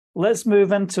let's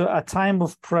move into a time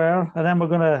of prayer, and then we're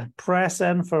going to press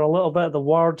in for a little bit of the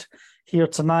word here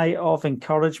tonight of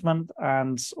encouragement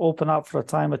and open up for a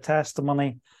time of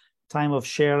testimony, time of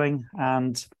sharing,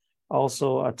 and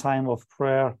also a time of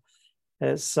prayer.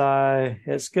 It's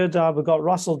good. We've got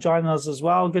Russell joining us as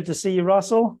well. Good to see you,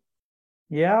 Russell.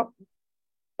 Yeah.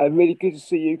 Really good to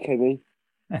see you, Kenny.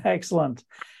 Excellent.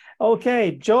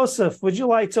 Okay, Joseph, would you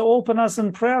like to open us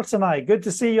in prayer tonight? Good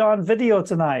to see you on video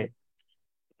tonight.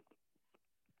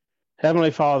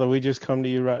 Heavenly Father, we just come to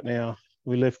you right now.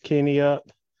 We lift Kenny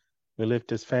up. We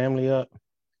lift his family up.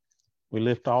 We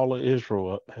lift all of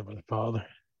Israel up, Heavenly Father.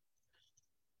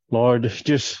 Lord,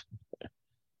 just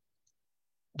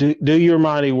do your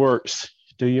mighty works.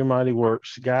 Do your mighty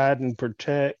works. Guide and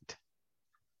protect.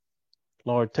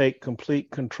 Lord, take complete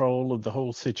control of the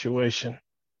whole situation.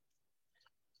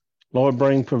 Lord,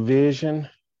 bring provision.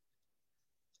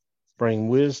 Bring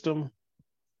wisdom.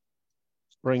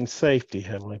 Bring safety,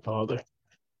 Heavenly Father.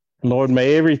 Lord,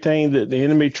 may everything that the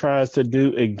enemy tries to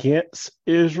do against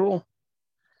Israel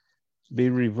be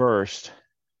reversed.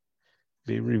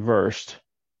 Be reversed.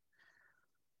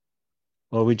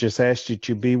 Lord, we just ask that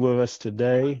you be with us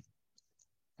today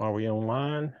while we're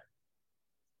online.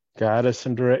 Guide us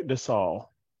and direct us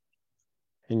all.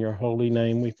 In your holy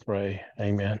name we pray.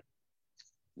 Amen.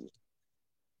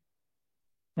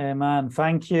 Amen.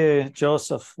 Thank you,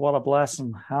 Joseph. What a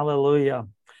blessing. Hallelujah.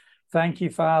 Thank you,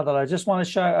 Father. I just want to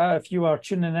shout out, if you are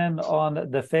tuning in on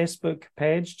the Facebook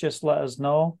page, just let us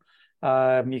know.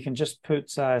 You can just put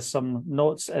some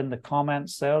notes in the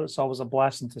comments there. It's always a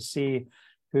blessing to see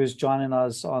who's joining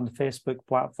us on the Facebook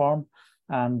platform.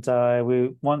 And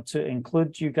we want to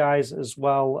include you guys as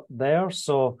well there.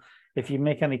 So if you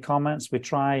make any comments, we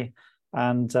try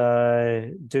and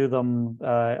do them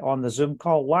on the Zoom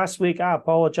call. Last week, I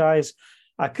apologize.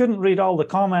 I couldn't read all the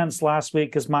comments last week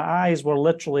because my eyes were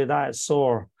literally that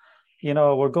sore. You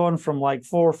know, we're going from like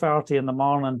 4:30 in the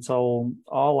morning till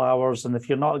all hours. And if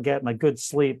you're not getting a good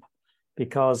sleep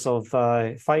because of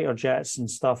fighter jets and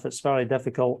stuff, it's very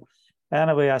difficult.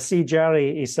 Anyway, I see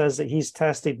Jerry. He says that he's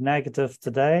tested negative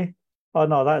today. Oh,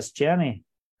 no, that's Jenny.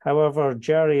 However,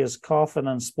 Jerry is coughing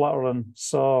and spluttering.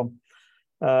 So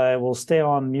we'll stay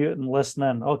on mute and listen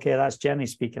in. Okay, that's Jenny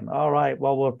speaking. All right.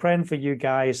 Well, we're praying for you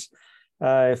guys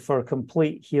for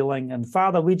complete healing. And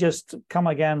Father, we just come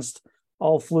against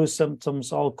all flu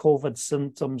symptoms, all COVID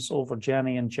symptoms over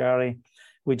Jenny and Jerry.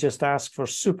 We just ask for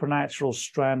supernatural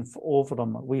strength over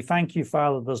them. We thank you,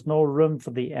 Father, there's no room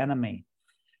for the enemy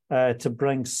to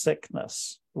bring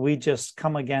sickness. We just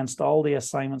come against all the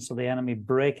assignments of the enemy,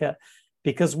 break it,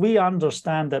 because we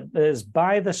understand that it is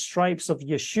by the stripes of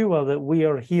Yeshua that we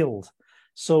are healed.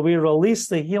 So we release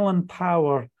the healing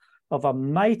power of a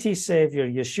mighty Savior,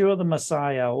 Yeshua the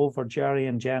Messiah, over Jerry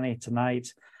and Jenny tonight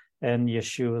in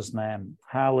Yeshua's name.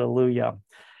 Hallelujah.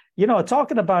 You know,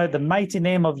 talking about the mighty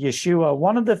name of Yeshua,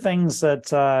 one of the things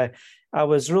that I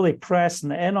was really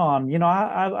pressing in on, you know,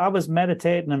 I was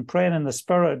meditating and praying in the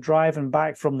Spirit driving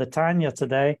back from Netanya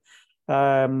today.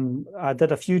 I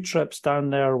did a few trips down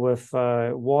there with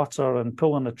water and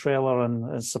pulling a trailer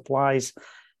and supplies,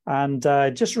 and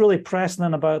just really pressing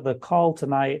in about the call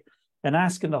tonight and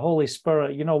asking the Holy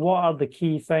Spirit, you know, what are the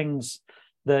key things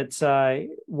that,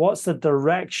 what's the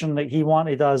direction that he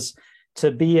wanted us to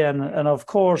be in? And of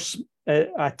course,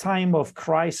 a time of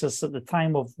crisis, at the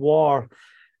time of war,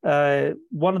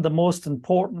 one of the most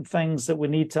important things that we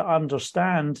need to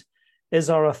understand is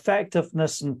our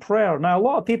effectiveness in prayer. Now, a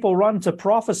lot of people run to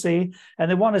prophecy and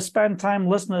they want to spend time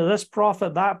listening to this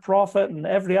prophet, that prophet, and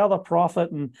every other prophet,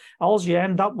 and all you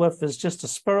end up with is just a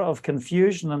spirit of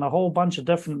confusion and a whole bunch of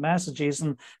different messages.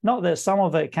 And not that some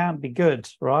of it can't be good,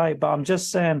 right? But I'm just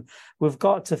saying we've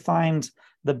got to find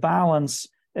the balance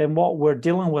in what we're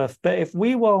dealing with. But if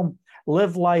we will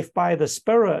live life by the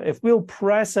Spirit, if we'll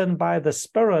press in by the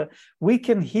Spirit, we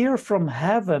can hear from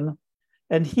heaven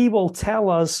and he will tell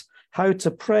us how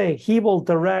to pray. He will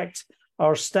direct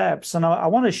our steps. And I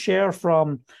want to share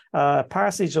from a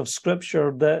passage of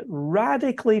scripture that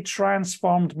radically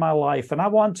transformed my life. And I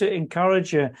want to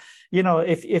encourage you, you know,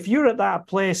 if you're at that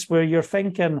place where you're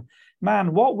thinking,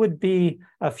 man, what would be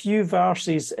a few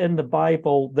verses in the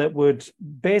Bible that would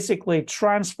basically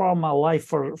transform my life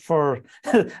for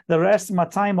the rest of my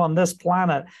time on this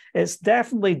planet? It's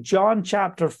definitely John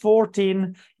chapter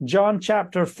 14, John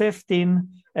chapter 15,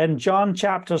 and John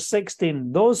chapter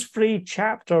 16. Those 3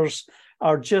 chapters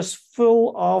are just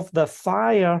full of the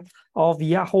fire of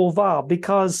Yahovah,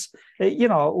 because, you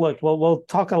know, look, we'll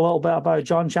talk a little bit about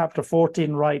John chapter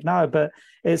 14 right now, but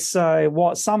it's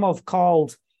what some have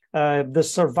called the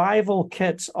survival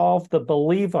kit of the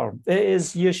believer. It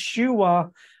is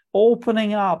Yeshua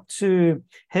opening up to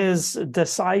his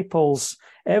disciples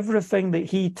everything that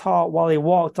he taught while he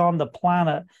walked on the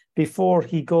planet before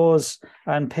he goes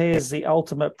and pays the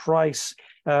ultimate price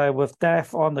with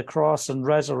death on the cross and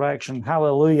resurrection.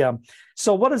 Hallelujah.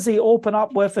 So what does he open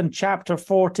up with in chapter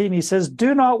 14? He says,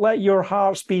 do not let your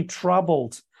hearts be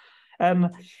troubled.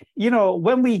 And,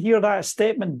 when we hear that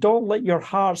statement, don't let your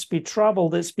hearts be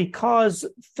troubled, it's because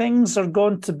things are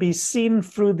going to be seen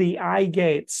through the eye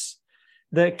gates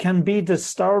that can be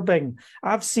disturbing.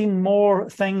 I've seen more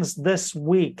things this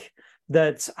week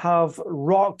that have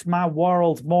rocked my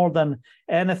world more than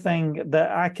anything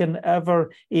that I can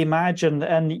ever imagine.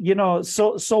 And,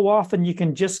 so often you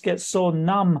can just get so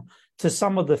numb to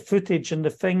some of the footage and the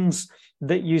things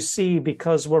that you see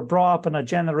because we're brought up in a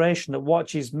generation that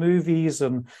watches movies.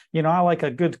 And, I like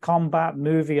a good combat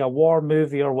movie, a war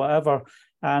movie or whatever.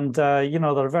 And,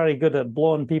 they're very good at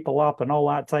blowing people up and all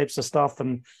that types of stuff.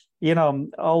 And,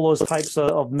 all those types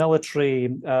of military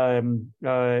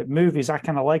movies, I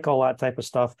kind of like all that type of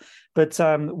stuff. But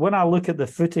when I look at the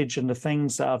footage and the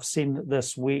things that I've seen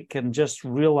this week and just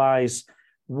realize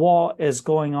what is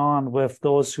going on with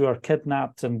those who are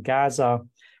kidnapped in Gaza,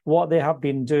 what they have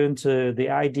been doing to the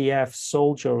IDF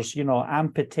soldiers,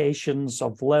 amputations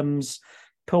of limbs,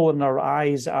 pulling their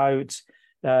eyes out,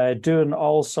 doing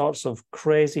all sorts of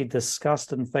crazy,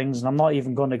 disgusting things. And I'm not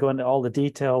even going to go into all the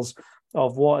details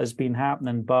of what has been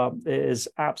happening, but it is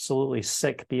absolutely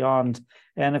sick beyond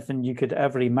anything you could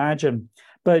ever imagine.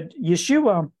 But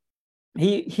Yeshua,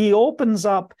 he opens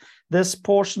up this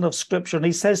portion of scripture and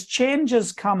he says, change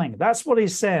is coming. That's what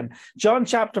he's saying. John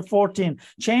chapter 14,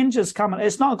 change is coming.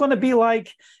 It's not going to be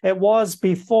like it was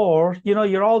before.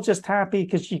 You're all just happy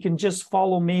because you can just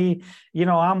follow me.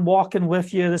 I'm walking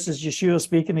with you. This is Yeshua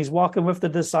speaking. He's walking with the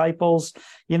disciples.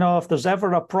 If there's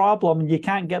ever a problem and you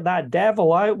can't get that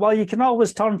devil out, well, you can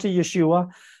always turn to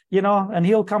Yeshua, and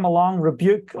he'll come along,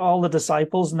 rebuke all the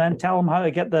disciples and then tell them how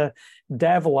to get the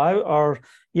devil out, or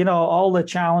all the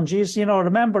challenges.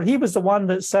 Remember, he was the one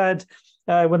that said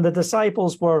when the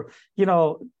disciples were,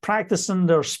 practicing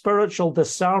their spiritual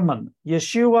discernment,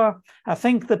 Yeshua, I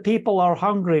think the people are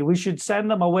hungry. We should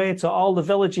send them away to all the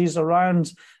villages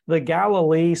around the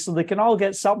Galilee so they can all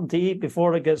get something to eat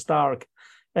before it gets dark.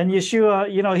 And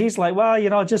Yeshua, he's like,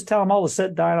 well, just tell them all to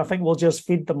sit down. I think we'll just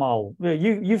feed them all.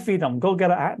 You feed them. Go get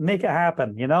it, make it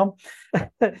happen,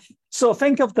 So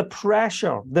think of the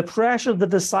pressure the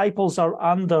disciples are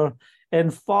under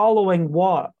in following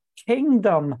what?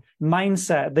 Kingdom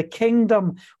mindset, the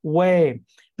kingdom way.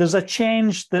 There's a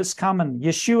change that's coming.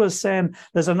 Yeshua's saying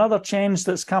there's another change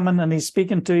that's coming, and he's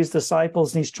speaking to his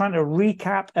disciples, and he's trying to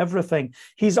recap everything.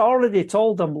 He's already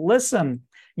told them, listen,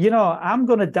 I'm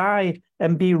going to die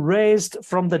and be raised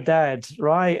from the dead,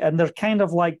 right? And they're kind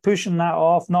of like pushing that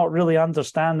off, not really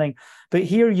understanding. But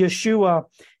here, Yeshua,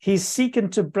 he's seeking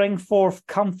to bring forth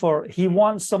comfort. He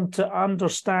wants them to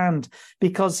understand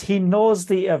because he knows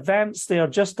the events they are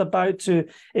just about to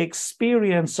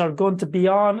experience are going to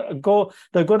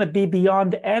they're going to be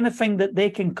beyond anything that they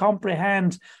can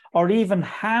comprehend or even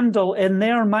handle in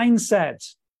their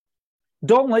mindset.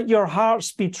 Don't let your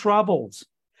hearts be troubled.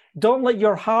 Don't let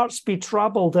your hearts be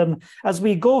troubled. And as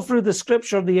we go through the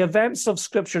scripture, the events of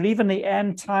scripture, even the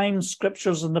end time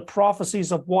scriptures and the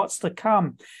prophecies of what's to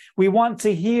come, we want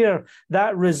to hear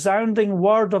that resounding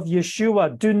word of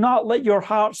Yeshua. Do not let your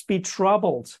hearts be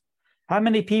troubled. How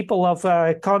many people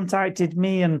have contacted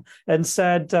me and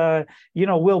said,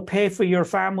 we'll pay for your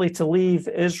family to leave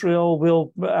Israel.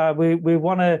 We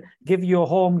want to give you a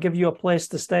home, give you a place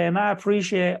to stay. And I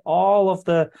appreciate all of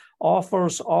the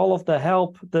offers, all of the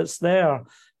help that's there.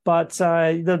 But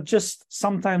there just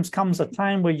sometimes comes a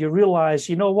time where you realize,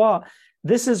 you know what?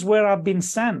 This is where I've been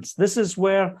sent. This is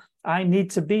where I need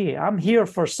to be. I'm here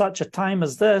for such a time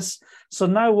as this. So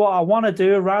now what I want to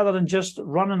do, rather than just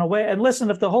running away, and listen,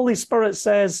 if the Holy Spirit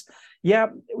says, yeah,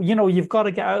 you've got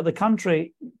to get out of the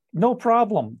country, no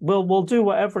problem. We'll do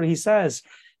whatever he says.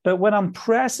 But when I'm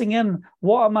pressing in,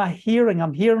 what am I hearing?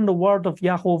 I'm hearing the word of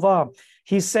Yahovah.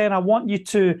 He's saying, I want you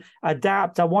to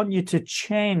adapt. I want you to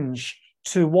change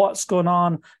to what's going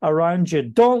on around you.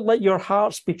 Don't let your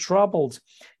hearts be troubled.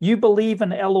 You believe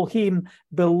in Elohim,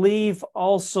 believe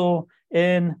also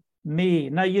in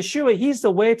me. Now, Yeshua, he's the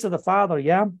way to the Father,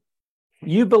 yeah?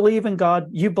 You believe in God,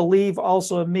 you believe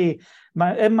also in me.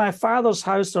 In my Father's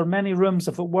house there are many rooms.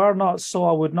 If it were not so,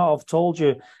 I would not have told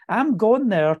you. I'm going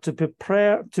there to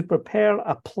prepare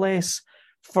a place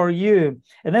for you.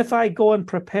 And if I go and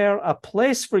prepare a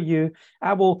place for you,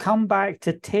 I will come back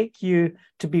to take you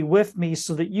to be with me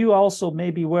so that you also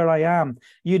may be where I am.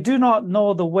 You do not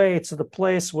know the way to the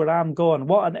place where I'm going.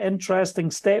 What an interesting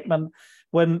statement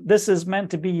when this is meant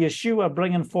to be Yeshua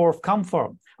bringing forth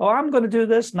comfort. Oh, I'm going to do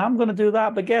this and I'm going to do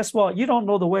that, but guess what? You don't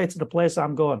know the way to the place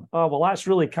I'm going. Oh, well, that's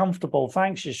really comfortable.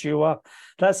 Thanks, Yeshua.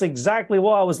 That's exactly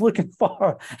what I was looking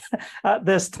for at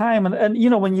this time. And you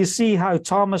know, when you see how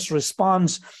Thomas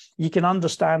responds, you can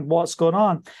understand what's going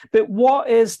on. But what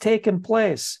is taking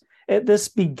place at this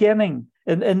beginning,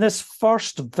 in this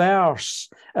first verse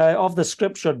of the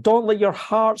scripture? Don't let your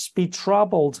hearts be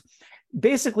troubled.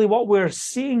 Basically, what we're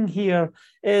seeing here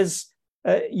is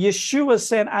Yeshua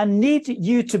saying, I need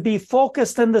you to be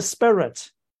focused in the Spirit.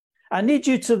 I need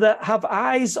you to have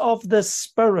eyes of the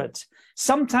Spirit.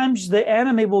 Sometimes the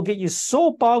enemy will get you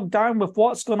so bogged down with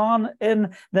what's going on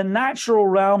in the natural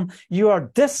realm, you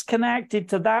are disconnected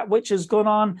to that which is going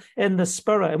on in the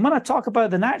Spirit. And when I talk about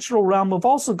the natural realm, we've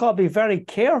also got to be very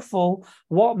careful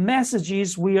what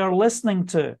messages we are listening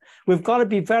to. We've got to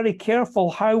be very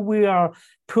careful how we are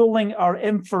pulling our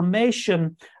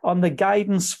information on the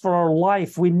guidance for our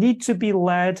life. We need to be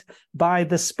led by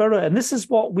the Spirit. And this is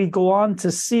what we go on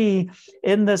to see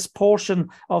in this portion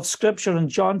of Scripture in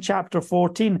John chapter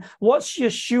 14. What's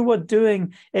Yeshua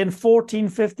doing in 14,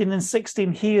 15, and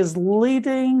 16? He is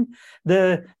leading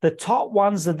the top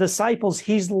ones, the disciples.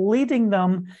 He's leading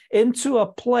them into a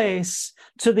place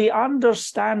to the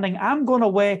understanding, I'm going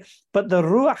away, but the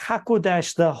Ruach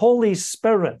HaKodesh, the Holy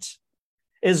Spirit,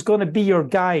 is going to be your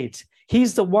guide.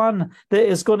 He's the one that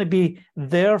is going to be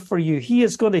there for you. He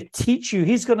is going to teach you.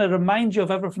 He's going to remind you of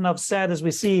everything I've said, as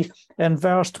we see in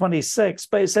verse 26.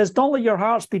 But it says, don't let your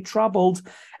hearts be troubled.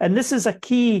 And this is a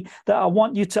key that I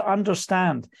want you to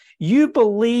understand. You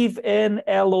believe in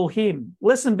Elohim.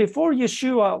 Listen, before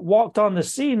Yeshua walked on the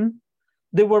scene,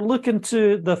 they were looking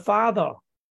to the Father.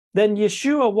 Then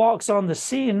Yeshua walks on the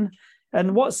scene,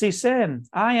 and what's he saying?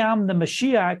 I am the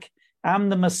Mashiach. I'm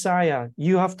the Messiah.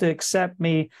 You have to accept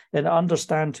me and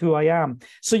understand who I am.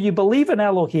 So you believe in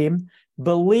Elohim,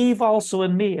 believe also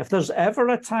in me. If there's ever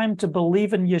a time to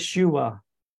believe in Yeshua,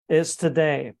 it's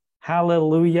today.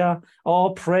 Hallelujah. Oh,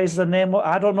 praise the name.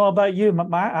 I don't know about you,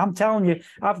 but I'm telling you,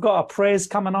 I've got a praise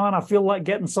coming on. I feel like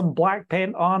getting some black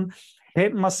paint on,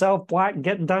 painting myself black and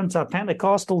getting down to a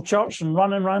Pentecostal church and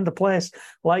running around the place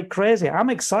like crazy. I'm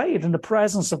excited in the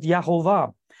presence of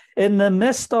Yahovah. In the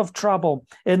midst of trouble,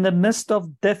 in the midst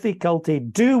of difficulty,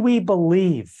 do we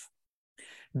believe?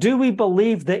 Do we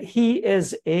believe that he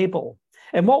is able?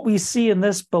 And what we see in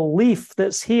this belief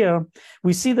that's here,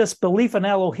 we see this belief in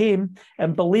Elohim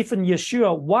and belief in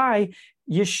Yeshua. Why?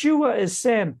 Yeshua is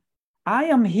saying, I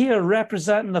am here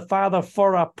representing the Father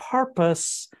for a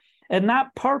purpose, and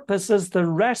that purpose is the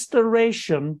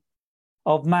restoration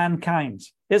of mankind.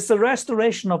 It's the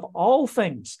restoration of all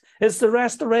things. It's the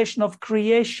restoration of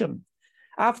creation.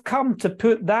 I've come to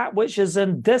put that which is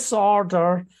in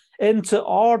disorder into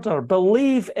order.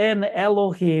 Believe in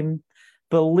Elohim.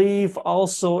 Believe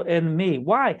also in me.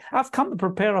 Why? I've come to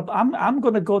prepare. I'm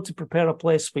going to go to prepare a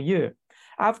place for you.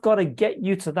 I've got to get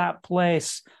you to that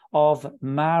place of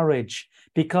marriage,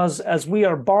 because as we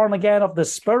are born again of the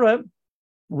Spirit,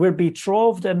 we're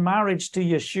betrothed in marriage to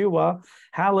Yeshua.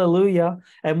 Hallelujah.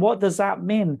 And what does that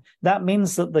mean? That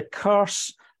means that the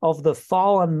curse of the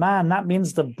fallen man, that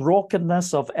means the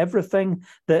brokenness of everything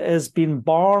that has been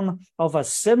born of a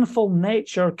sinful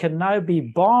nature can now be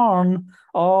born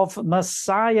of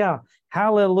Messiah.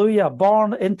 Hallelujah.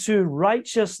 Born into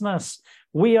righteousness.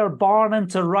 We are born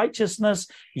into righteousness.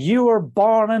 You are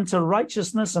born into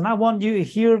righteousness. And I want you to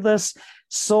hear this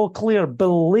so clear.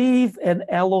 Believe in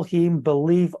Elohim,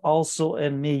 believe also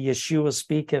in me. Yeshua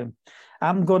speaking.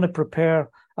 I'm going to prepare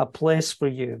a place for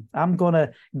you. I'm going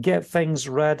to get things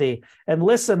ready. And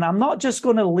listen, I'm not just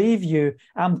going to leave you.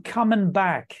 I'm coming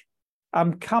back.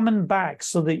 I'm coming back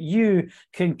so that you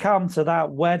can come to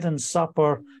that wedding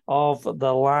supper of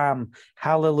the Lamb.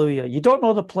 Hallelujah. You don't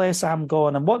know the place I'm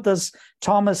going. And what does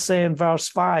Thomas say in verse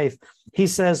 5? He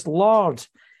says, Lord,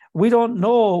 we don't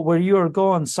know where you are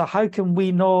going, so how can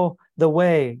we know the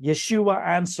way? Yeshua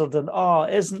answered, and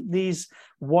isn't these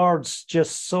words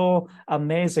just so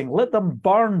amazing? Let them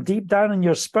burn deep down in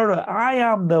your spirit. I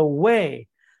am the way.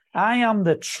 I am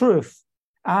the truth.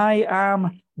 I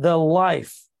am the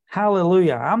life.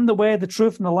 Hallelujah. I'm the way, the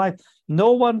truth, and the life.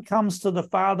 No one comes to the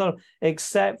Father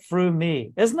except through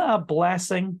me. Isn't it a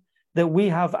blessing that we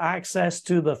have access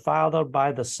to the Father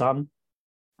by the Son?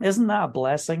 Isn't that a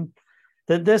blessing?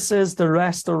 That this is the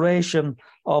restoration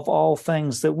of all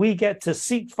things, that we get to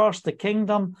seek first the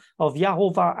kingdom of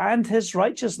Yahovah and his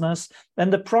righteousness.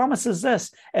 And the promise is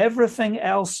this: everything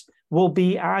else will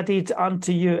be added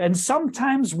unto you. And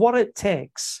sometimes what it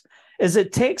takes is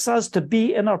it takes us to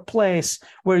be in a place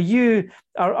where you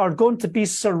are going to be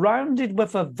surrounded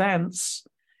with events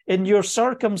in your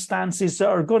circumstances that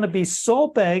are going to be so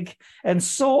big and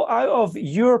so out of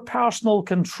your personal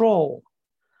control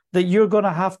that you're going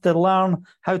to have to learn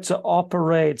how to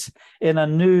operate in a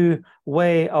new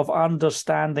way of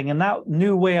understanding. And that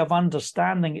new way of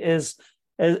understanding is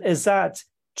that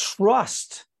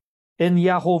trust in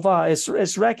Yahovah.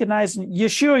 It's recognizing,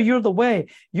 Yeshua, you're the way,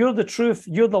 you're the truth,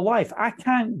 you're the life. I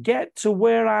can't get to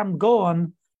where I'm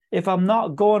going if I'm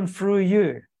not going through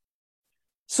you.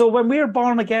 So when we're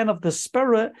born again of the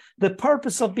Spirit, the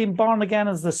purpose of being born again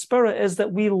as the Spirit is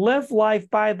that we live life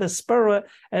by the Spirit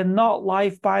and not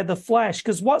life by the flesh.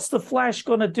 Because what's the flesh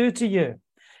going to do to you?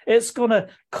 It's going to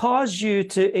cause you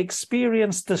to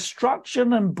experience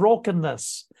destruction and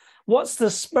brokenness. What's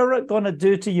the Spirit going to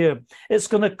do to you? It's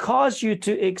going to cause you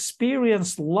to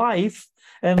experience life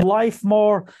and life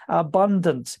more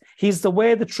abundant. He's the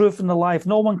way, the truth, and the life.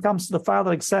 No one comes to the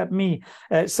Father except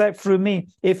through me.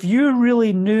 If you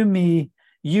really knew me,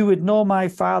 you would know my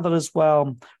Father as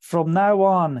well. From now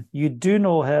on, you do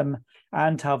know him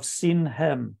and have seen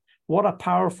him. What a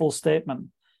powerful statement.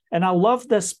 And I love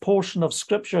this portion of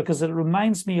Scripture because it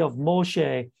reminds me of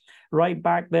Moshe right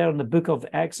back there in the book of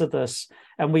Exodus.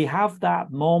 And we have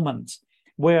that moment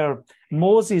where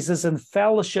Moses is in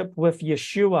fellowship with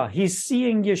Yeshua. He's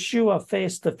seeing Yeshua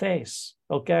face to face,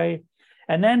 okay?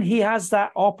 And then he has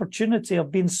that opportunity of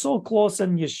being so close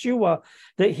in Yeshua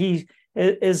that he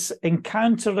is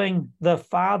encountering the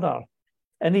Father.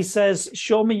 And he says,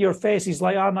 show me your face. He's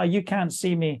like, oh, no, you can't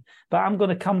see me, but I'm going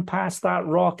to come past that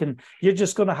rock and you're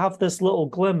just going to have this little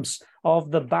glimpse of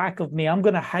the back of me. I'm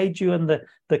going to hide you in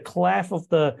the cleft of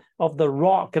the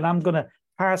rock, and I'm going to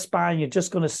pass by and you're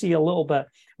just going to see a little bit.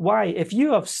 Why? If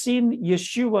you have seen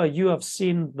Yeshua, you have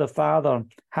seen the Father.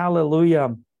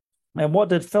 Hallelujah. And what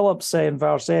did Philip say in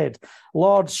verse 8?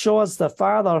 Lord, show us the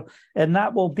Father, and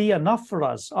that will be enough for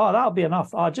us. Oh, that'll be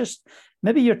enough.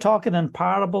 Maybe you're talking in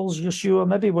parables, Yeshua.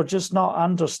 Maybe we're just not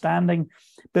understanding,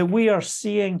 but we are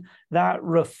seeing that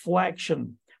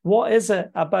reflection. What is it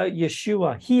about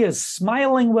Yeshua? He is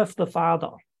smiling with the Father.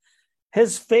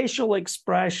 His facial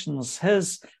expressions,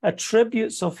 his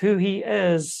attributes of who he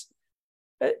is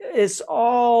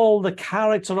all the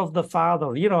character of the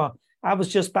Father. You know, I was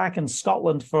just back in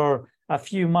Scotland for a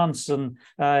few months, and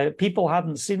people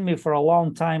hadn't seen me for a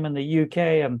long time in the UK,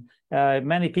 and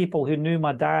many people who knew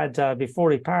my dad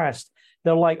before he passed,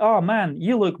 they're like, oh, man,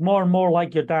 you look more and more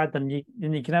like your dad than you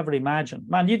can ever imagine.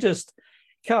 Man,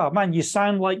 you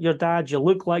sound like your dad, you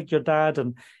look like your dad,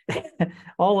 and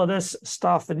all of this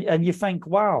stuff. And you think,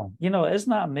 wow, isn't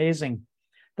that amazing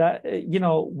that,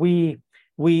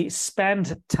 we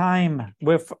spend time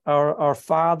with our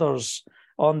fathers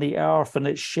on the earth, and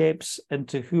it shapes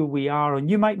into who we are. And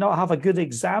you might not have a good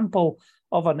example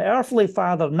of an earthly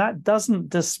father, and that doesn't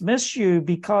dismiss you,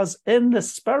 because in the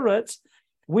Spirit,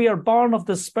 we are born of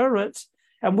the Spirit,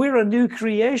 and we're a new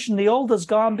creation. The old is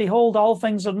gone, behold, all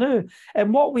things are new.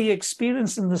 And what we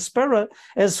experience in the Spirit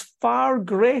is far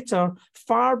greater,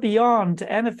 far beyond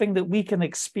anything that we can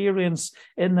experience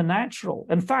in the natural.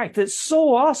 In fact, it's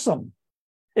so awesome.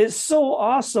 It's so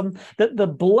awesome that the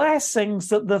blessings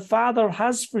that the Father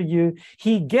has for you,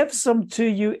 he gives them to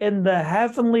you in the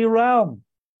heavenly realm.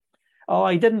 Oh,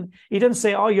 he didn't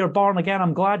say, oh, you're born again.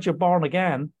 I'm glad you're born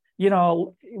again.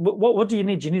 What do you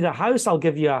need? You need a house? I'll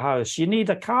give you a house. You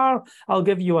need a car? I'll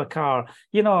give you a car.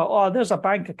 Oh, there's a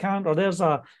bank account, or there's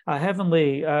a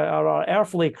heavenly or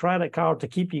earthly credit card to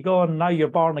keep you going. Now you're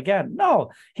born again. No,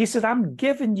 he said, I'm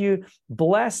giving you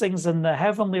blessings in the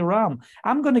heavenly realm.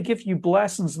 I'm going to give you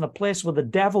blessings in a place where the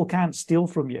devil can't steal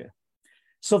from you.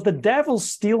 So if the devil's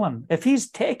stealing, if he's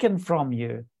taken from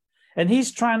you, and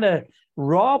he's trying to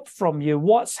rob from you,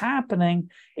 what's happening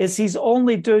is he's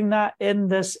only doing that in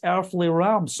this earthly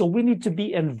realm. So we need to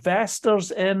be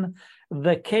investors in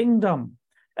the kingdom.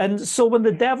 And so when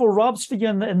the devil robs for you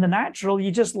in the natural, you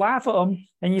just laugh at him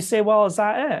and you say, well, is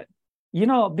that it?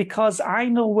 Because I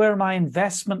know where my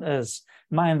investment is.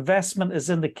 My investment is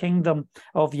in the kingdom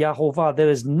of Yahovah. There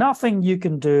is nothing you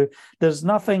can do. There's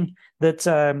nothing that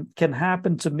can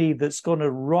happen to me that's going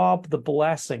to rob the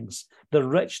blessings, the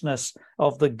richness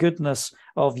of the goodness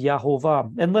of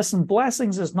Yahovah. And listen,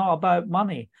 blessings is not about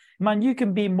money. Man, you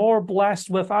can be more blessed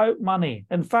without money.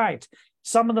 In fact,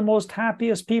 some of the most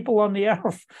happiest people on the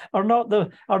earth are not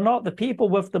the people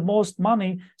with the most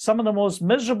money. Some of the most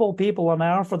miserable people on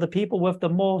earth are the people with the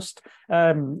most,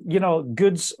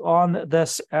 goods on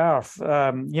this earth.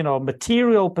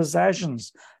 Material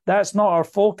possessions. That's not our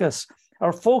focus.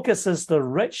 Our focus is the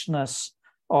richness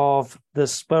of the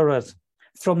Spirit.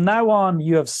 From now on,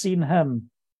 you have seen him,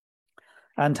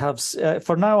 and have.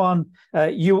 For now on,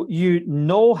 you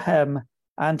know him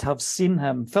and have seen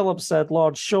him. Philip said,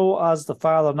 Lord, show us the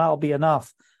Father, and that'll be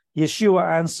enough.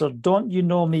 Yeshua answered, don't you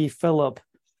know me, Philip,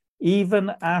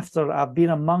 even after I've been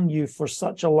among you for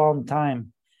such a long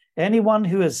time? Anyone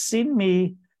who has seen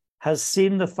me has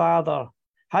seen the Father.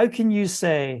 How can you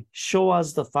say, show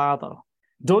us the Father?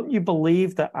 Don't you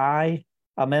believe that I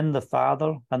am in the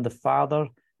Father and the Father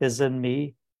is in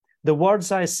me? The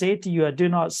words I say to you, I do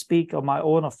not speak on my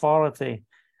own authority.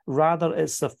 Rather,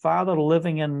 it's the Father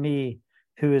living in me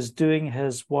who is doing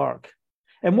his work.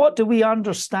 And what do we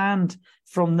understand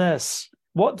from this?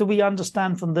 What do we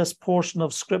understand from this portion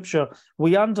of Scripture?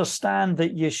 We understand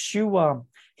that Yeshua,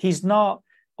 he's not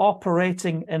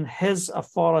operating in his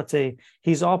authority.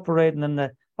 He's operating in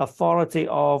the authority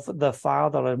of the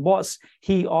Father. And what's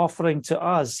he offering to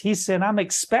us? He's saying, I'm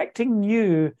expecting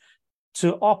you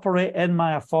to operate in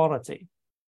my authority.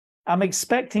 I'm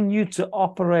expecting you to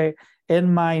operate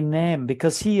in my name,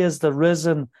 because he is the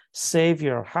risen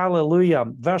Savior. Hallelujah.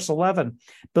 Verse 11,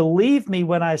 believe me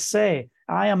when I say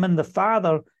I am in the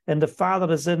Father and the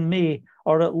Father is in me,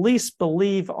 or at least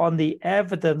believe on the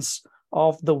evidence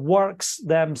of the works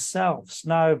themselves.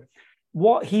 Now,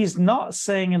 what he's not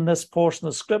saying in this portion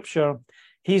of Scripture,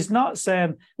 he's not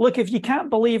saying, look, if you can't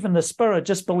believe in the Spirit,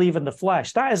 just believe in the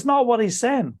flesh. That is not what he's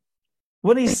saying.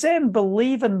 When he's saying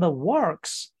believe in the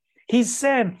works, he's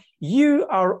saying you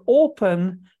are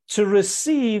open to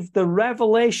receive the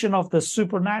revelation of the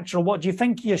supernatural. What do you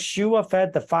think Yeshua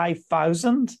fed the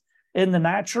 5,000 in the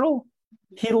natural?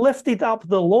 He lifted up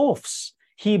the loaves,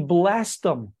 he blessed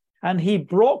them, and he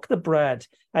broke the bread,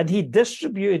 and he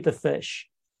distributed the fish.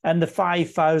 And the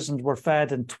 5,000 were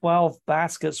fed, and 12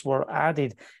 baskets were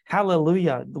added.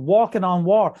 Hallelujah. Walking on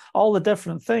water, all the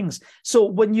different things. So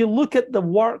when you look at the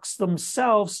works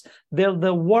themselves, they're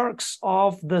the works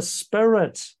of the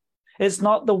Spirit. It's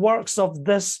not the works of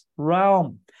this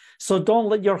realm. So don't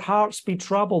let your hearts be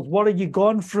troubled. What are you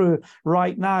going through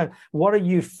right now? What are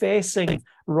you facing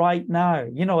right now?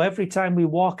 You know, every time we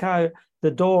walk out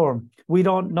the door, we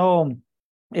don't know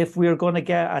if we're going to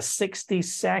get a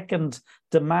 60-second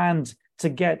demand to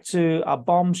get to a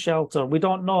bomb shelter. We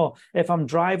don't know if I'm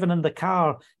driving in the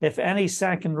car, if any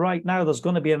second right now there's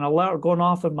going to be an alert going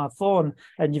off in my phone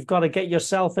and you've got to get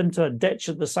yourself into a ditch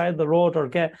at the side of the road or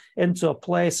get into a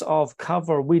place of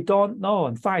cover. We don't know.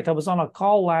 In fact, I was on a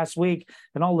call last week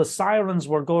and all the sirens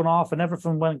were going off and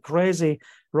everything went crazy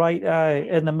right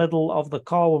in the middle of the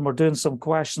call when we're doing some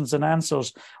questions and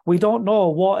answers. We don't know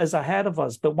what is ahead of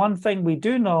us, but one thing we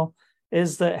do know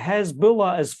is that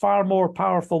Hezbollah is far more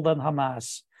powerful than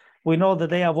Hamas. We know that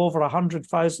they have over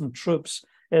 100,000 troops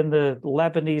in the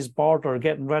Lebanese border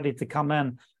getting ready to come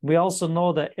in. We also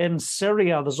know that in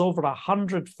Syria, there's over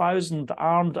 100,000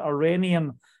 armed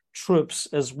Iranian troops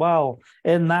as well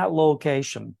in that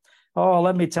location. Oh,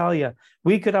 let me tell you,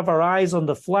 we could have our eyes on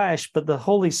the flesh, but the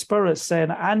Holy Spirit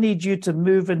saying, I need you to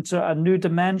move into a new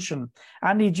dimension.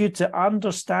 I need you to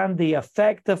understand the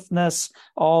effectiveness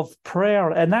of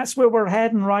prayer. And that's where we're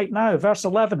heading right now. Verse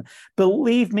 11,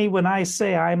 believe me when I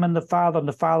say I'm in the Father and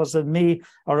the Father's in me,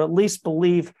 or at least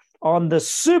believe on the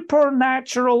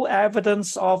supernatural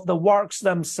evidence of the works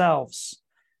themselves.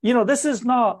 You know, this is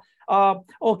not,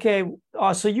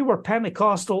 so you were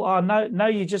Pentecostal, now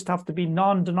you just have to be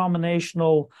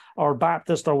non-denominational or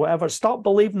Baptist or whatever. Stop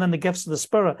believing in the gifts of the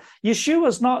Spirit.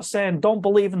 Yeshua's not saying don't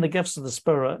believe in the gifts of the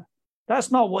Spirit.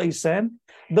 That's not what he's saying.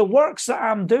 The works that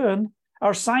I'm doing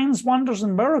are signs, wonders,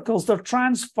 and miracles. They're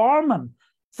transforming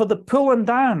for the pulling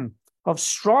down of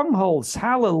strongholds.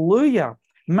 Hallelujah.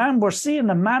 Man, we're seeing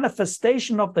the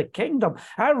manifestation of the kingdom.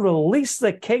 I release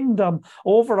the kingdom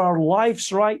over our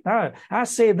lives right now. I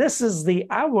say this is the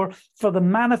hour for the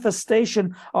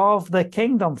manifestation of the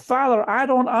kingdom. Father, I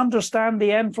don't understand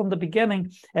the end from the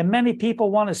beginning, and many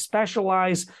people want to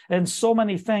specialize in so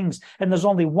many things, and there's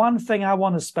only one thing I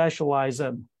want to specialize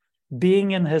in,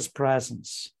 being in his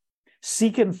presence.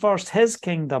 Seeking first his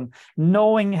kingdom,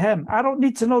 knowing him. I don't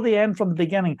need to know the end from the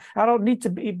beginning. I don't need to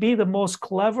be the most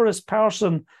cleverest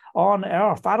person on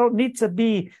earth. I don't need to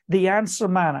be the answer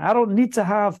man. I don't need to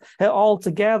have it all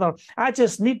together. I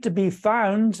just need to be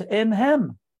found in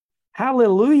him.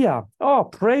 Hallelujah. Oh,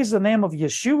 praise the name of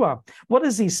Yeshua. What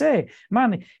does he say?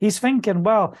 Man, he's thinking,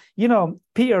 well, you know,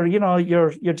 Peter, you know, you're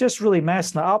just really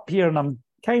messing it up here, and I'm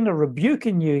kind of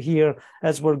rebuking you here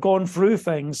as we're going through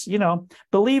things. You know,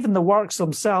 believe in the works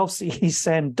themselves. He's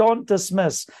saying, don't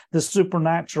dismiss the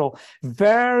supernatural.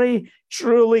 Very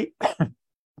truly,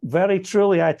 very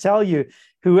truly, I tell you,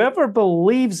 whoever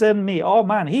believes in me, oh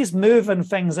man, he's moving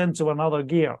things into another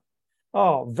gear.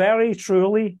 Oh, very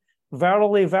truly,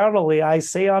 verily, verily, I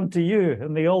say unto you,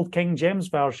 in the old King James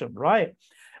Version, right?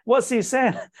 What's he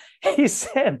saying? He's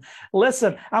saying,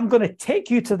 listen, I'm going to take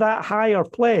you to that higher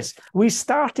place. We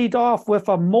started off with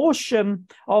a motion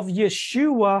of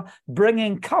Yeshua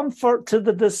bringing comfort to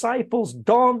the disciples.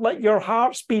 Don't let your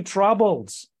hearts be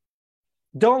troubled.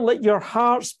 Don't let your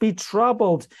hearts be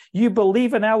troubled. You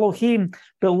believe in Elohim,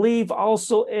 believe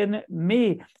also in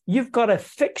me. You've got to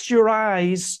fix your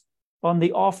eyes on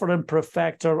the author and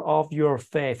perfecter of your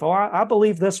faith. Oh, I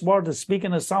believe this word is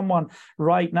speaking to someone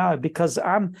right now, because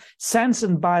I'm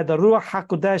sensing by the Ruach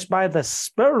HaKodesh, by the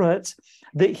Spirit,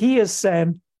 that he is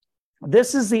saying,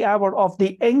 this is the hour of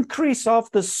the increase of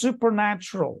the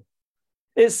supernatural.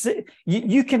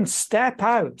 You can step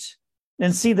out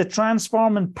and see the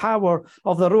transforming power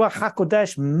of the Ruach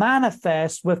HaKodesh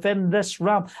manifest within this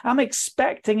realm. I'm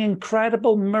expecting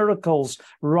incredible miracles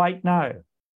right now.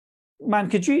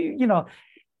 Man, could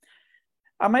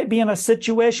I might be in a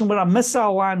situation where a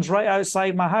missile lands right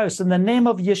outside my house, and the name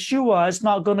of Yeshua is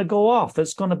not going to go off.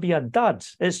 It's going to be a dud.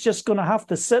 It's just going to have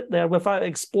to sit there without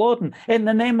exploding. In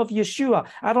the name of Yeshua,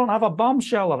 I don't have a bomb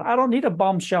shelter. I don't need a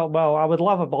bomb shelter. Well, I would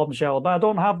love a bomb shelter, but I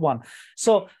don't have one.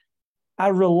 So I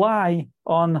rely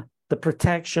on the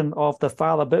protection of the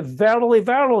Father. But verily,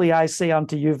 verily, I say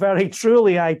unto you, very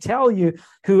truly, I tell you,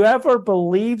 whoever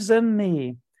believes in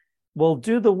me will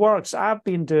do the works I've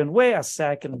been doing. Wait a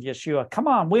second, Yeshua. Come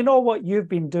on, we know what you've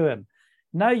been doing.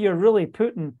 Now you're really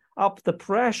putting up the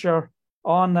pressure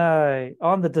on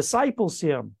the disciples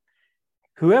here.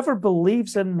 Whoever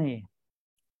believes in me,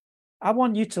 I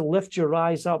want you to lift your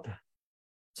eyes up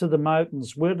to the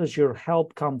mountains. Where does your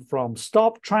help come from?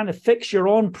 Stop trying to fix your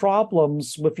own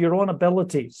problems with your own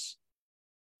abilities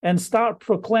and start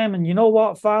proclaiming, you know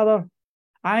what, Father?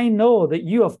 I know that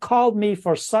you have called me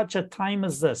for such a time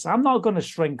as this. I'm not going to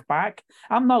shrink back.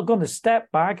 I'm not going to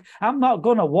step back. I'm not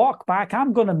going to walk back.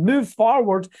 I'm going to move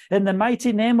forward in the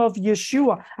mighty name of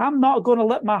Yeshua. I'm not going to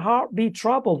let my heart be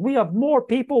troubled. We have more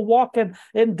people walking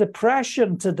in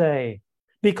depression today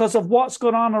because of what's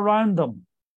going on around them.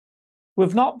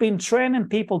 We've not been training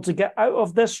people to get out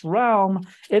of this realm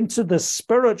into the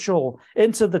spiritual,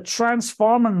 into the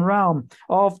transforming realm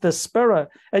of the Spirit.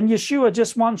 And Yeshua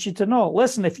just wants you to know,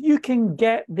 listen, if you can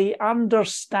get the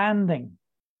understanding,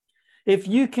 if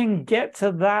you can get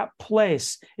to that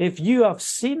place, if you have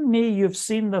seen me, you've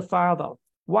seen the Father.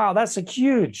 Wow, that's a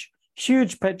huge,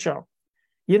 huge picture.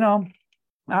 You know,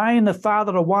 I and the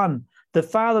Father are one. The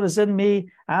Father is in me,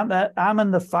 and I'm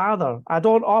in the Father. I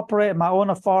don't operate in my own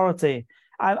authority.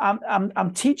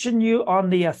 I'm teaching you on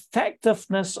the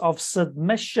effectiveness of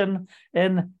submission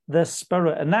in the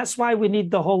Spirit. And that's why we need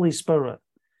the Holy Spirit.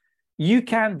 You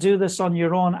can't do this on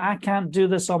your own. I can't do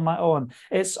this on my own.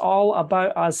 It's all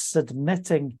about us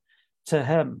submitting to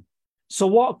Him. So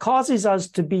what causes us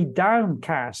to be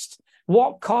downcast?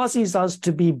 What causes us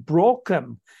to be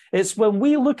broken? It's when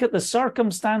we look at the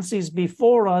circumstances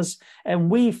before us and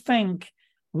we think,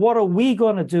 what are we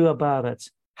going to do about it?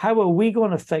 How are we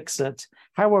going to fix it?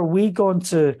 How are we going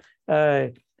to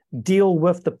deal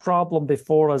with the problem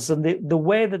before us? And the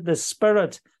way that the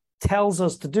Spirit tells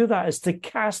us to do that is to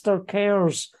cast our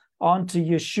cares onto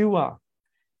Yeshua.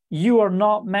 You are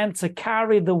not meant to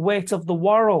carry the weight of the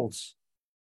world.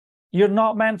 You're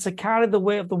not meant to carry the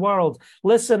weight of the world.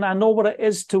 Listen, I know what it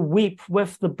is to weep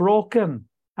with the broken.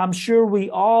 I'm sure we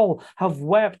all have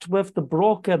wept with the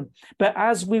broken. But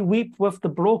as we weep with the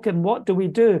broken, what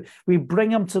do? We bring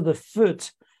them to the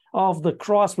foot of the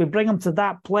cross. We bring them to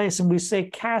that place and we say,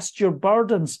 cast your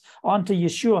burdens onto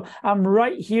Yeshua. I'm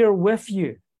right here with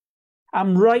you.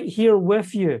 I'm right here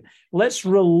with you. Let's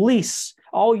release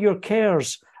all your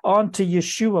cares onto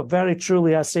Yeshua. Very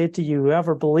truly, I say to you,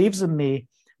 whoever believes in me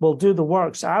will do the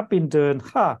works I've been doing.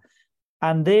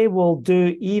 And they will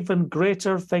do even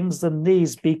greater things than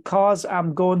these, because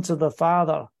I'm going to the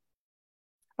Father.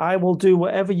 I will do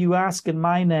whatever you ask in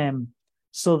my name,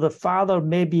 so the Father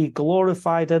may be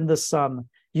glorified in the Son.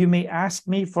 You may ask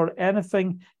me for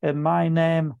anything in my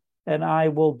name, and I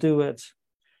will do it.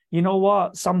 You know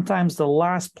what? Sometimes the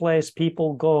last place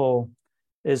people go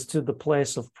is to the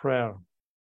place of prayer.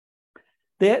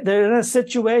 They're in a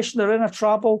situation, they're in a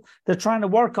trouble, they're trying to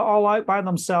work it all out by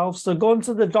themselves. They're going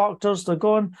to the doctors, they're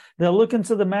looking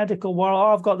to the medical world.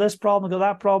 Oh, I've got this problem, I've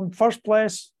got that problem. First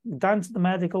place, down to the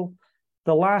medical.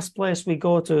 The last place we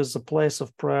go to is the place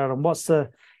of prayer. And what's the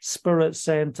Spirit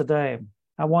saying today?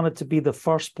 I want it to be the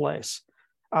first place.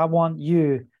 I want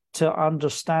you to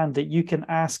understand that you can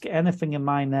ask anything in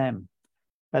my name.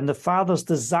 And the Father's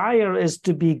desire is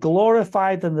to be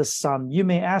glorified in the Son. You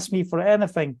may ask me for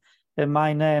anything in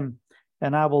my name,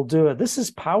 and I will do it. This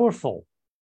is powerful.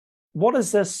 What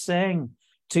is this saying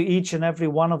to each and every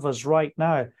one of us right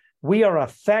now? We are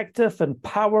effective and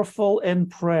powerful in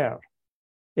prayer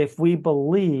if we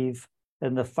believe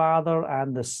in the Father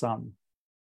and the Son.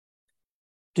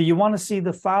 Do you want to see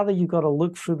the Father? You've got to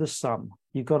look through the Son.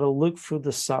 You've got to look through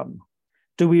the Son.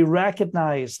 Do we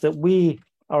recognize that we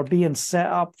are being set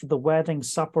up for the wedding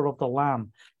supper of the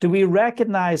Lamb? Do we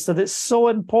recognize that it's so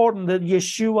important that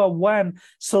Yeshua went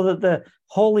so that the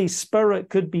Holy Spirit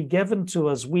could be given to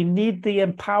us? We need the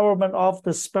empowerment of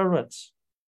the Spirit.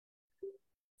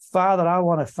 Father, I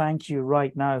want to thank you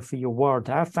right now for your word.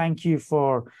 I thank you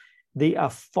for the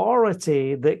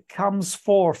authority that comes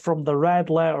forth from the red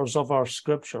letters of our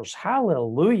scriptures.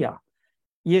 Hallelujah.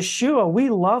 Yeshua, we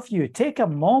love you. Take a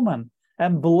moment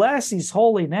and bless his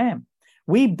holy name.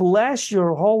 We bless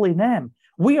your holy name.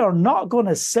 We are not going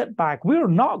to sit back. We are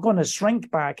not going to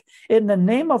shrink back. In the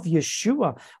name of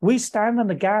Yeshua, we stand in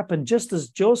the gap, and just as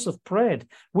Joseph prayed,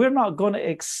 we're not going to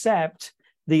accept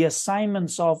the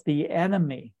assignments of the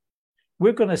enemy.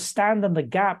 We're going to stand in the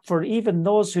gap for even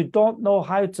those who don't know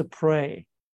how to pray.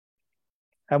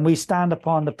 And we stand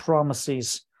upon the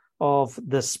promises of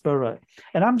the Spirit.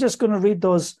 And I'm just going to read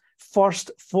those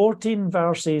first 14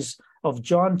 verses of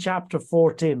John chapter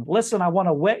 14. Listen, I want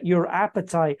to whet your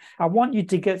appetite. I want you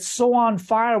to get so on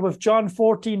fire with John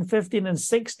 14, 15, and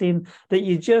 16 that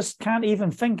you just can't even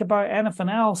think about anything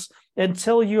else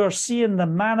until you are seeing the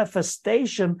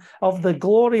manifestation of the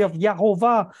glory of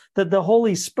Yahovah that the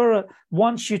Holy Spirit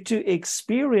wants you to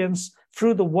experience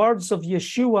through the words of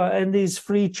Yeshua in these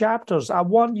 3 chapters. I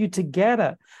want you to get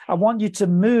it. I want you to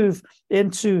move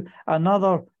into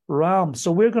another realm.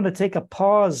 So we're going to take a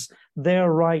pause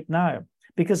there right now,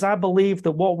 because I believe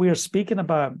that what we're speaking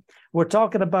about, we're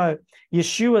talking about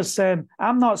Yeshua saying,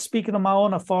 I'm not speaking on my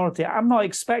own authority. I'm not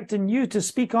expecting you to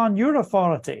speak on your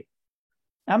authority.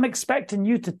 I'm expecting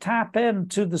you to tap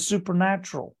into the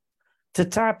supernatural, to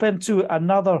tap into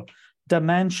another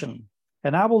dimension.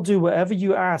 And I will do whatever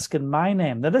you ask in my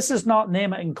name. Now, this is not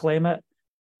name it and claim it.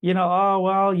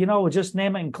 We'll just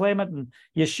name it and claim it, and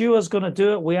Yeshua's going to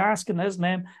do it. We ask in his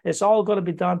name. It's all going to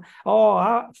be done.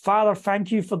 Father,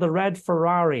 thank you for the red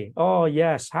Ferrari. Oh,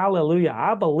 yes. Hallelujah.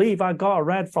 I believe I got a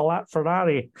red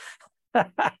Ferrari.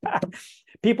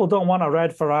 People don't want a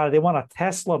red Ferrari. They want a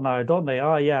Tesla now, don't they?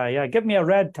 Oh, yeah. Give me a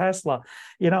red Tesla.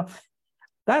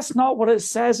 That's not what it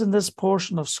says in this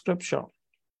portion of Scripture.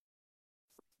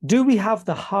 Do we have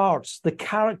the hearts, the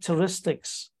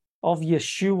characteristics of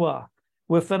Yeshua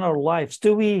within our lives?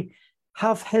 Do we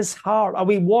have his heart? Are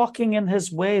we walking in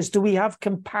his ways? Do we have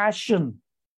compassion?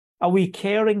 Are we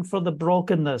caring for the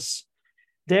brokenness?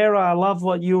 Dara, I love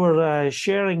what you were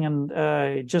sharing,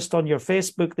 and just on your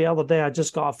Facebook the other day, I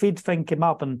just got a feed thing came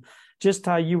up, and just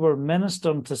how you were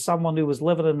ministering to someone who was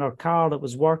living in their car that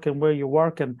was working where you're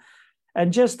working.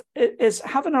 And just it's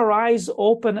having our eyes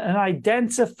open and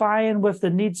identifying with the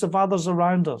needs of others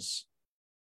around us.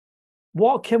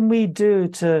 What can we do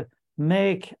to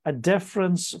make a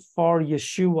difference for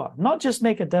Yeshua? Not just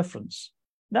make a difference.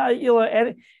 Now,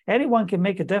 anyone can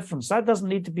make a difference. That doesn't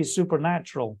need to be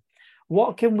supernatural.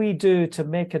 What can we do to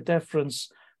make a difference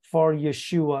for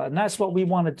Yeshua? And that's what we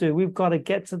want to do. We've got to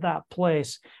get to that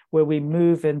place where we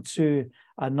move into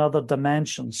another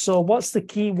dimension. So what's the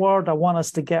key word I want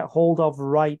us to get hold of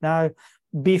right now?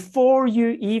 Before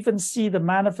you even see the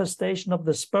manifestation of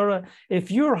the Spirit,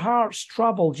 if your heart's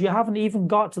troubled, you haven't even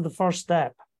got to the first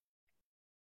step.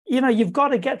 You've got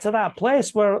to get to that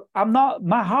place where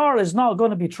my heart is not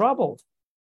going to be troubled.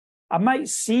 I might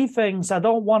see things I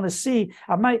don't want to see.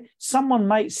 Someone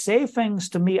might say things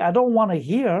to me I don't want to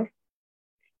hear.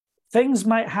 Things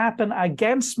might happen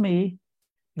against me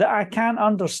that I can't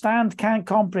understand, can't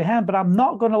comprehend, but I'm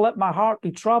not going to let my heart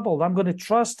be troubled. I'm going to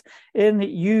trust in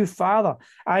you, Father.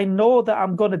 I know that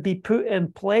I'm going to be put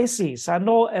in places. I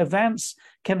know events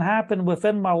can happen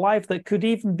within my life that could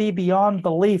even be beyond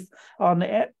belief on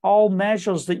all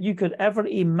measures that you could ever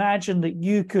imagine that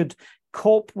you could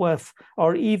cope with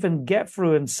or even get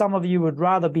through. And some of you would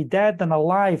rather be dead than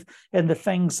alive in the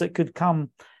things that could come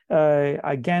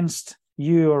against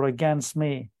you or against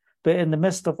me. But in the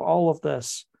midst of all of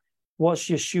this, what's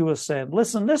Yeshua saying?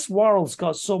 Listen, this world's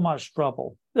got so much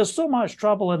trouble. There's so much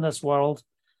trouble in this world,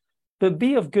 but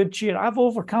be of good cheer. I've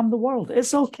overcome the world.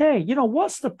 It's okay.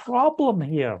 What's the problem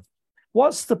here?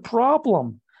 What's the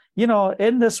problem?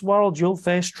 In this world, you'll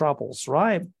face troubles,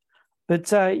 right?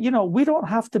 But, we don't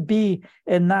have to be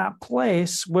in that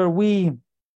place where we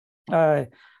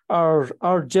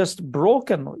are just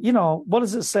broken. What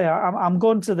does it say? I'm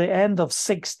going to the end of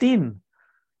 16.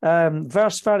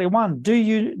 Verse 31, do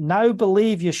you now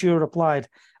believe? Yeshua replied,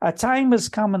 a time is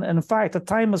coming. In fact, a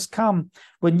time has come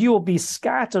when you will be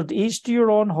scattered, each to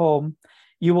your own home.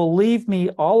 You will leave me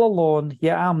all alone,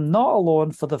 yet I am not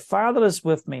alone, for the Father is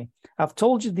with me. I've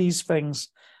told you these things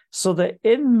so that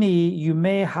in me you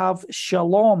may have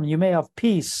shalom, you may have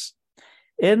peace.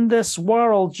 In this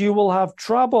world you will have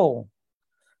trouble,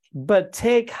 but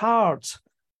take heart.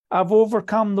 I've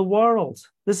overcome the world.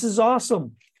 This is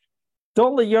awesome.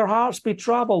 Don't let your hearts be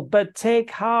troubled, but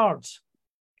take heart.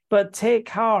 But take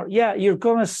heart. Yeah, you're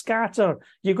going to scatter.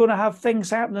 You're going to have things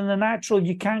happen in the natural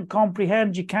you can't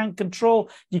comprehend, you can't control,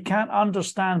 you can't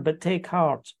understand, but take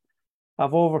heart.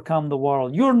 I've overcome the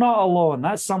world. You're not alone.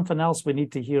 That's something else we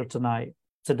need to hear tonight,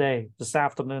 today, this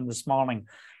afternoon, this morning,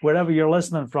 wherever you're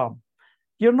listening from.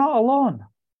 You're not alone.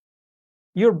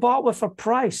 You're bought with a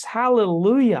price.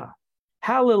 Hallelujah.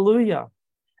 Hallelujah.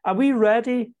 Are we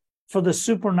ready for the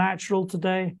supernatural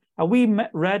today? Are we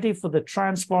ready for the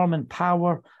transforming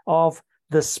power of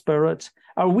the Spirit?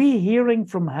 Are we hearing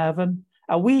from heaven?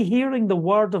 Are we hearing the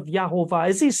word of Yahovah?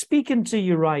 Is he speaking to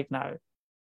you right now?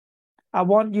 I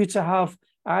want you to have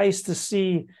eyes to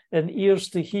see and ears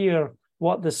to hear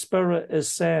what the Spirit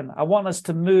is saying. I want us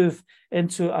to move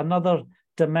into another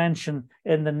dimension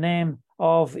in the name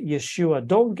of Yeshua.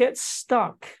 Don't get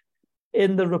stuck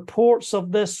in the reports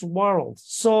of this world.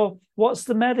 So what's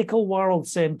the medical world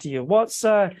saying to you? What's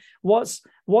your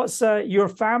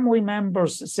family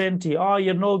members saying to you? Oh,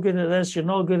 you're no good at this, you're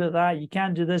no good at that, you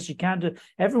can't do this, you can't do...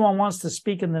 Everyone wants to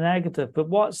speak in the negative, but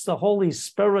what's the Holy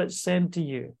Spirit saying to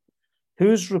you?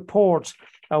 Whose report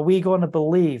are we going to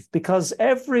believe? Because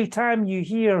every time you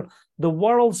hear the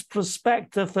world's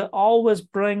perspective, it always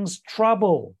brings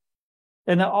trouble,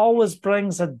 and it always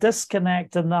brings a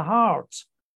disconnect in the heart.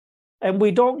 And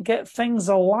we don't get things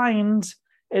aligned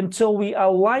until we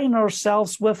align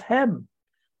ourselves with him.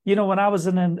 You know, when I was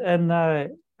in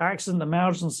accident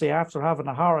emergency after having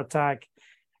a heart attack,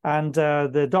 and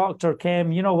the doctor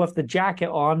came, you know, with the jacket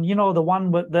on, you know, the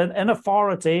one with the in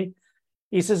authority.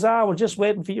 He says, we're just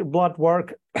waiting for your blood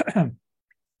work.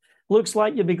 Looks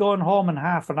like you'll be going home in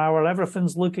half an hour.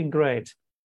 Everything's looking great.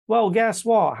 Well, guess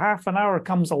what? Half an hour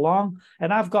comes along,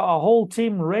 and I've got a whole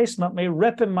team racing at me,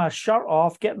 ripping my shirt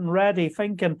off, getting ready,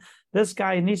 thinking this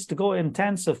guy needs to go to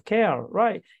intensive care.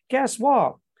 Right. Guess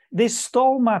what? They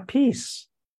stole my peace.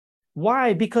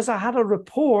 Why? Because I had a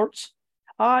report.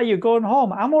 You're going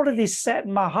home. I'm already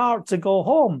setting my heart to go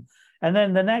home. And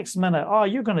then the next minute,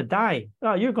 you're going to die.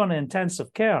 You're going to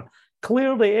intensive care.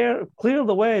 Clear the air, clear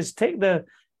the ways, take the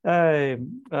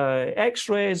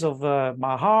x-rays of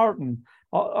my heart. And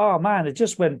man, it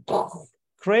just went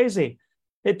crazy.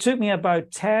 It took me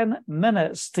about 10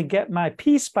 minutes to get my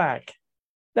peace back.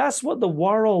 That's what the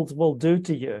world will do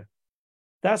to you.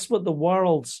 That's what the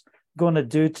world's going to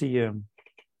do to you.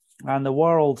 And the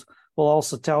world will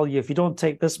also tell you, if you don't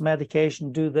take this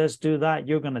medication, do this, do that,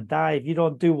 you're going to die. If you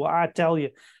don't do what I tell you,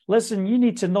 listen, you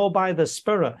need to know by the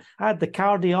Spirit. I had the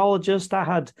cardiologist, I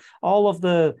had all of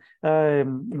the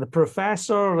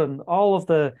professor and all of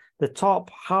the top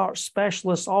heart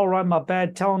specialists all around my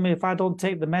bed telling me if I don't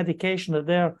take the medication that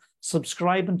they're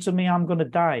subscribing to me, I'm going to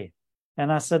die.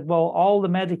 And I said, well, all the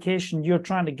medication you're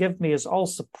trying to give me is all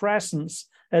suppressants,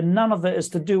 and none of it is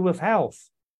to do with health.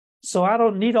 So I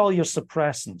don't need all your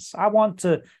suppressants. I want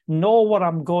to know what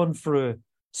I'm going through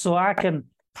so I can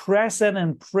press in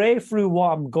and pray through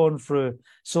what I'm going through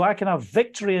so I can have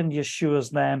victory in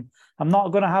Yeshua's name. I'm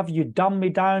not going to have you dumb me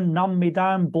down, numb me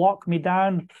down, block me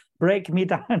down, break me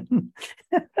down.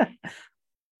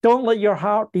 Don't let your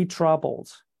heart be troubled.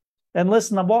 And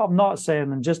listen, what I'm not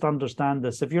saying, and just understand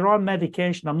this, if you're on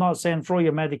medication, I'm not saying throw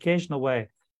your medication away,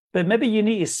 but maybe you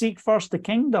need to seek first the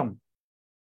kingdom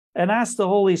and ask the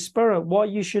Holy Spirit what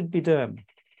you should be doing.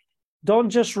 Don't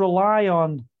just rely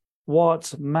on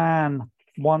what man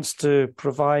wants to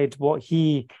provide, what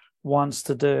he wants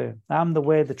to do. I'm the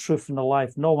way, the truth, and the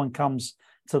life. No one comes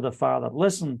to the Father.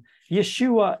 Listen,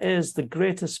 Yeshua is the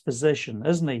greatest physician,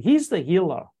 isn't he? He's the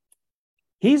healer.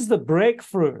 He's the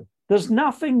breakthrough. There's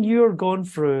nothing you're going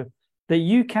through that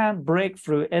you can't break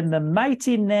through in the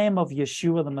mighty name of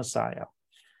Yeshua the Messiah.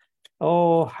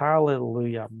 Oh,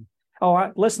 hallelujah.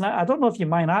 Listen, I don't know if you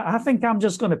mind. I think I'm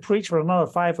just going to preach for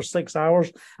another 5 or 6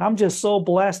 hours. I'm just so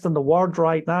blessed in the word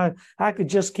right now. I could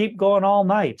just keep going all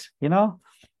night, you know?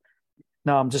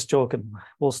 No, I'm just joking.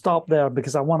 We'll stop there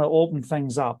because I want to open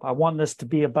things up. I want this to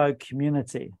be about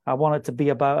community. I want it to be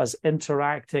about us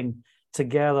interacting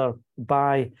together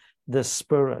by the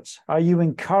Spirit. Are you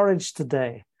encouraged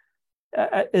today?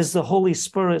 Is the Holy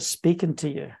Spirit speaking to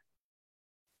you?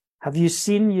 Have you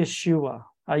seen Yeshua?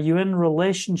 Are you in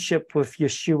relationship with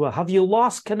Yeshua? Have you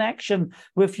lost connection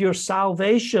with your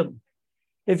salvation?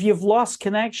 If you've lost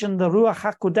connection, the Ruach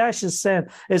HaKodesh is saying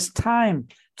it's time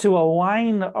to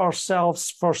align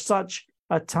ourselves for such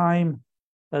a time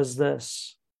as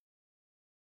this.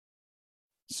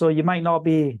 So you might not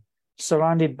be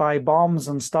surrounded by bombs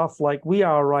and stuff like we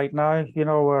are right now,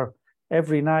 where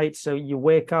every night, so you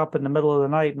wake up in the middle of the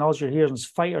night and all you're hearing is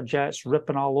fighter jets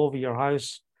ripping all over your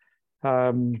house.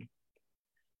 But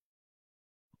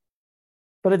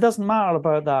it doesn't matter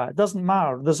about that. It doesn't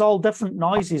matter. There's all different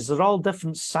noises. There's all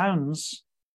different sounds.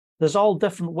 There's all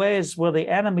different ways where the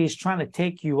enemy is trying to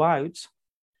take you out.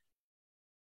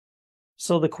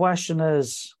 So the question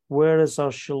is, where is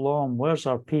our shalom? Where's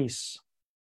our peace?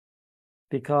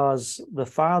 Because the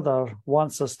Father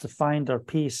wants us to find our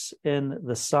peace in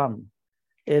the Son,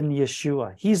 in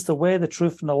Yeshua. He's the way, the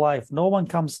truth, and the life. No one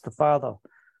comes to the Father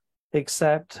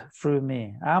except through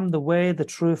me. I'm the way, the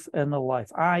truth, and the life.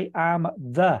 I am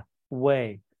the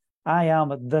way. I am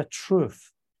the truth.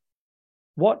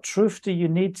 What truth do you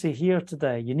need to hear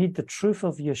today? You need the truth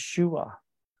of Yeshua.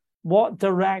 What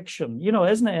direction?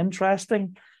 Isn't it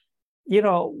interesting?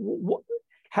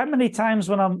 How many times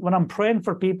when I'm praying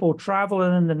for people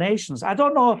traveling in the nations, I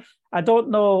don't know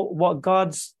what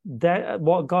God's I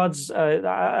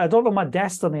don't know my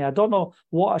destiny. I don't know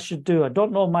what I should do. I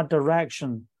don't know my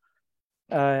direction.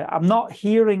 I'm not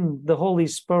hearing the Holy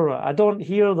Spirit. I don't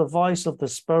hear the voice of the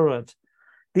Spirit.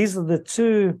 These are the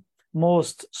two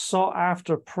most sought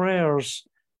after prayers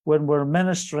when we're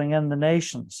ministering in the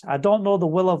nations. I don't know the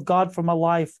will of God for my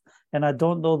life, and I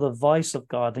don't know the voice of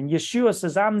God. And Yeshua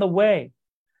says, I'm the way.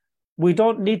 We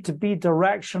don't need to be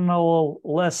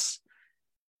directionless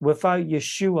without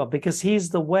Yeshua because he's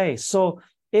the way. So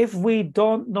if we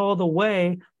don't know the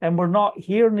way and we're not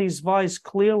hearing his voice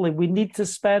clearly, we need to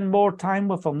spend more time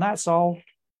with him. That's all.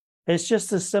 It's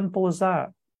just as simple as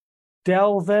that.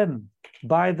 Delve in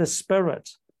by the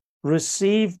Spirit.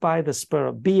 Receive by the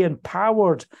Spirit. Be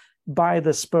empowered by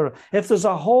the Spirit. If there's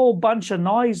a whole bunch of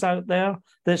noise out there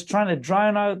that's trying to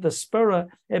drown out the Spirit,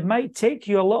 it might take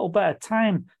you a little bit of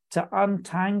time to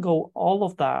untangle all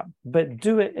of that, but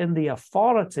do it in the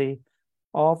authority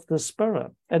of the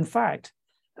Spirit. In fact,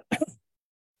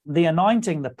 the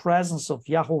anointing, the presence of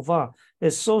Yahovah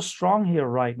is so strong here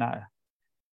right now.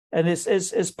 And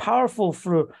it's powerful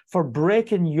for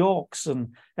breaking yokes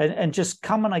and just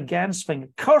coming against things.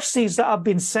 Curses that have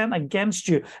been sent against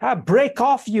you, I break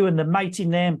off you in the mighty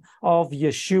name of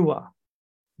Yeshua.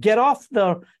 Get off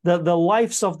the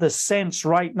lives of the saints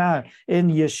right now in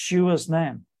Yeshua's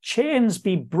name. Chains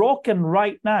be broken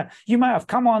right now. You might have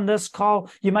come on this call.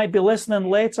 You might be listening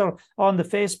later on the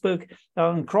Facebook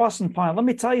on Crossing Point. Let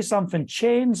me tell you something.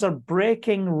 Chains are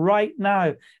breaking right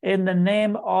now in the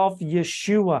name of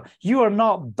Yeshua. You are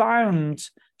not bound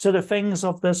to the things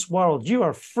of this world. You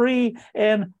are free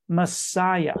in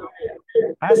Messiah.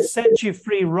 I set you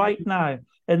free right now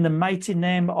in the mighty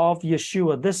name of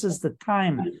Yeshua. This is the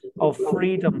time of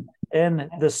freedom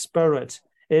in the Spirit,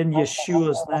 in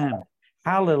Yeshua's name.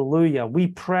 Hallelujah. We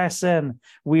press in.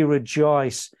 We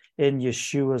rejoice in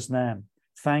Yeshua's name.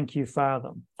 Thank you,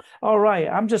 Father. All right.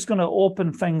 I'm just going to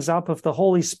open things up. If the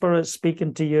Holy Spirit's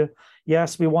speaking to you,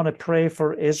 yes, we want to pray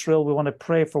for Israel. We want to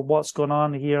pray for what's going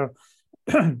on here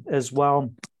as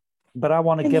well. But I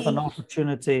want to give an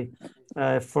opportunity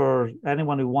for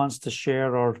anyone who wants to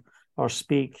share or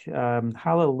speak.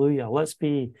 Hallelujah. Let's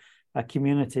be a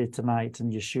community tonight in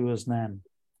Yeshua's name.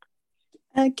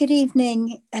 Good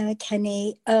evening,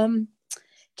 Kenny.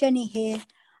 Jenny here.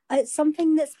 It's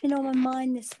something that's been on my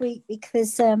mind this week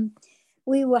because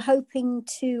we were hoping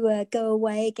to go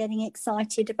away, getting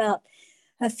excited about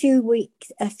a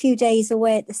few days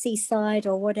away at the seaside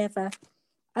or whatever.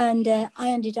 And I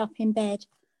ended up in bed.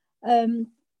 And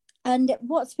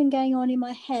what's been going on in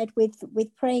my head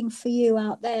with praying for you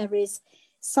out there is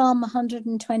Psalm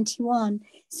 121.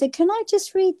 So can I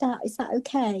just read that? Is that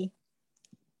okay?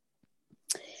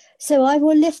 So I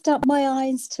will lift up my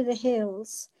eyes to the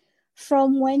hills,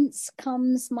 from whence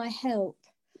comes my help.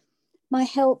 My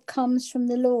help comes from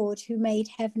the Lord who made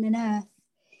heaven and earth.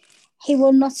 He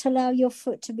will not allow your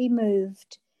foot to be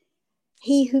moved.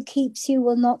 He who keeps you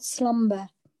will not slumber.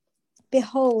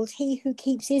 Behold, he who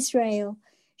keeps Israel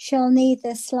shall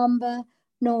neither slumber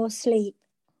nor sleep.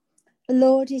 The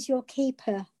Lord is your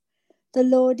keeper. The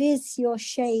Lord is your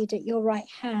shade at your right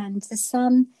hand. The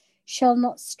sun shall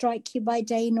not strike you by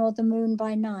day, nor the moon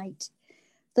by night.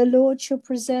 The Lord shall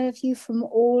preserve you from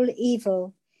all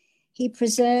evil. He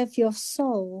preserve your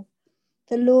soul.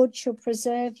 The Lord shall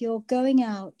preserve your going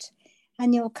out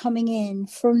and your coming in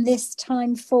from this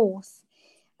time forth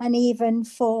and even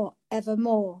for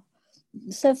evermore.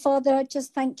 So, Father, I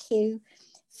just thank you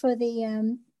for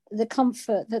the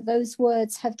comfort that those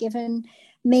words have given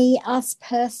me, us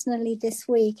personally this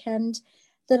week, and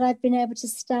that I've been able to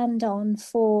stand on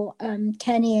for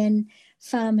Kenny and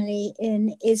family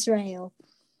in Israel.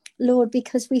 Lord,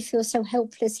 because we feel so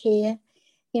helpless here,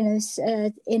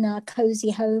 in our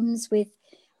cozy homes with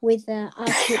our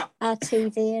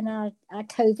TV and our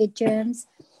COVID germs.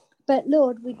 But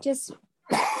Lord, we just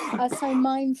are so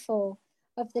mindful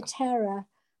of the terror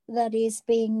that is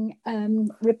being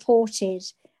reported,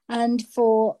 and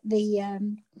for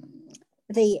the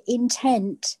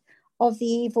intent of the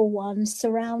evil one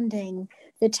surrounding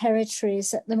the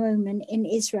territories at the moment in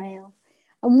Israel.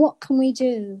 And what can we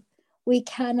do? We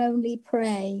can only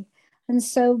pray. And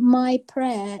so my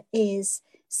prayer is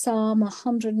Psalm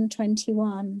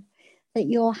 121, that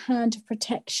your hand of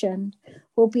protection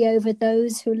will be over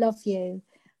those who love you,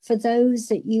 for those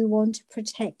that you want to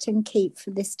protect and keep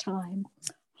for this time.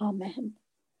 Amen.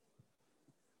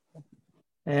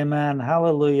 Amen.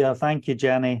 Hallelujah. Thank you,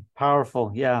 Jenny.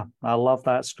 Powerful. Yeah, I love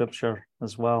that scripture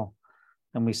as well.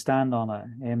 And we stand on it.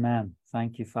 Amen.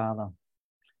 Thank you, Father.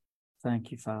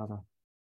 Thank you, Father.